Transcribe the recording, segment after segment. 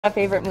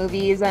Favorite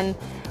movies, and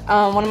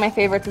one of my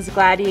favorites is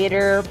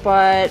Gladiator,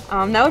 but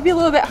that would be a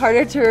little bit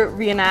harder to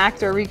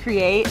reenact or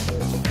recreate.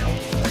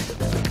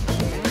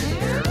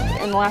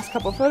 In the last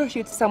couple of photo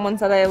shoots, someone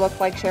said I looked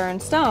like Sharon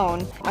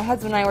Stone. My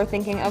husband and I were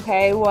thinking,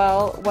 okay,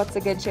 well, what's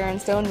a good Sharon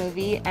Stone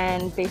movie?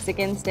 And Basic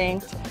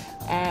Instinct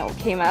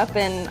came up,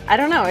 and I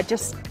don't know, it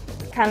just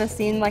kind of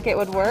seemed like it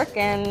would work,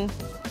 and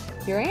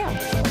here I am.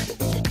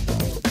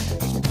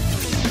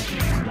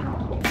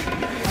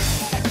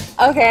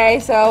 Okay,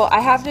 so I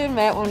have to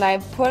admit, when I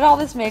put all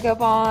this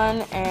makeup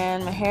on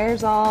and my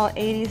hair's all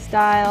 80s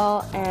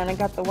style and I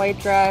got the white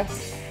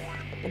dress,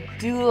 I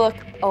do look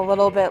a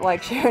little bit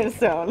like Sharon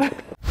Stone.